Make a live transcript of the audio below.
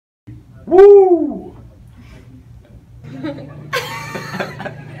Woo! I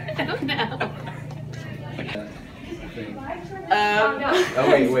don't know.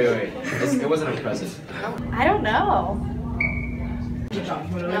 Oh wait. It wasn't a present. I don't know.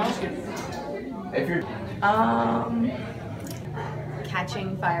 No. If you're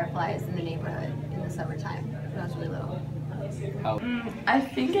Catching fireflies in the neighborhood in the summertime when I was really little. I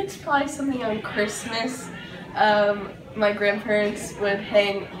think it's probably something on Christmas. My grandparents would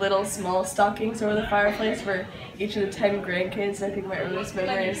hang little small stockings over the fireplace for each of the 10 grandkids. I think my earliest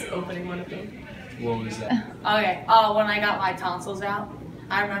memory is opening one of them. What was that? Okay, when I got my tonsils out,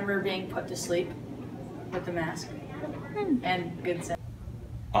 I remember being put to sleep with the mask and good sense.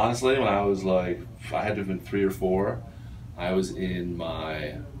 Honestly, when I was like, I had to have been 3 or 4, I was in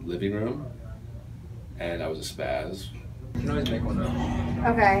my living room and I was a spaz. You can always make one up.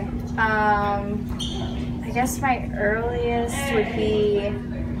 Okay. I guess my earliest would be,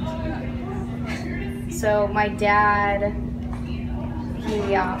 so my dad,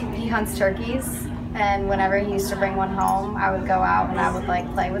 he hunts turkeys, and whenever he used to bring one home, I would go out and I would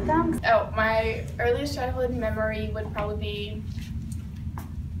like play with them. Oh, my earliest childhood memory would probably be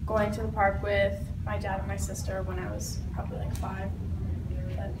going to the park with my dad and my sister when I was probably like 5.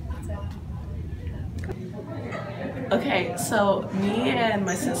 But that's it. Okay, so me and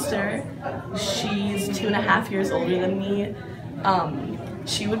my sister, she's 2.5 years older than me.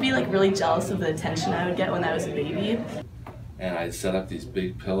 She would be like really jealous of the attention I would get when I was a baby. And I set up these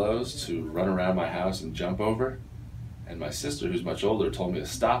big pillows to run around my house and jump over. And my sister, who's much older, told me to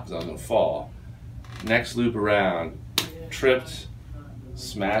stop because I was going to fall. Next loop around, tripped,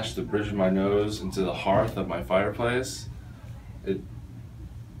 smashed the bridge of my nose into the hearth of my fireplace. It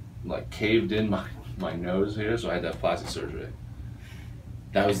like caved in my nose here, so I had to have plastic surgery.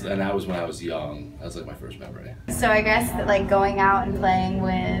 That was when I was young. That was like my first memory. So I guess that like going out and playing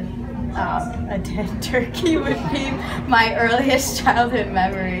with a dead turkey would be my earliest childhood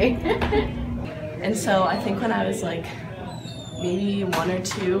memory. And so I think when I was like maybe 1 or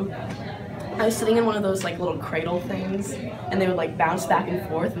 2, I was sitting in one of those like little cradle things, and they would like bounce back and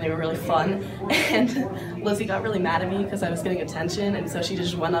forth, and they were really fun. And Lizzie got really mad at me because I was getting attention, and so she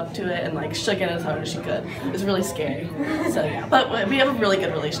just went up to it and like shook it as hard as she could. It was really scary. So yeah, but we have a really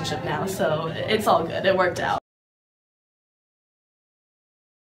good relationship now, so it's all good. It worked out.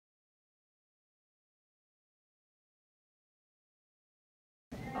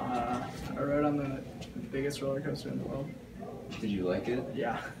 I rode on the biggest roller coaster in the world. Did you like it?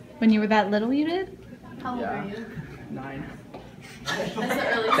 Yeah. When you were that little, you did? How old Yeah. were you? 9.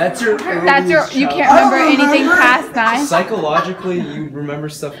 That's your That's your. earliest You child- can't remember anything past 9. Psychologically, you remember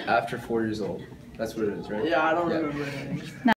stuff after 4 years old. That's what it is, right? Yeah, I don't remember anything.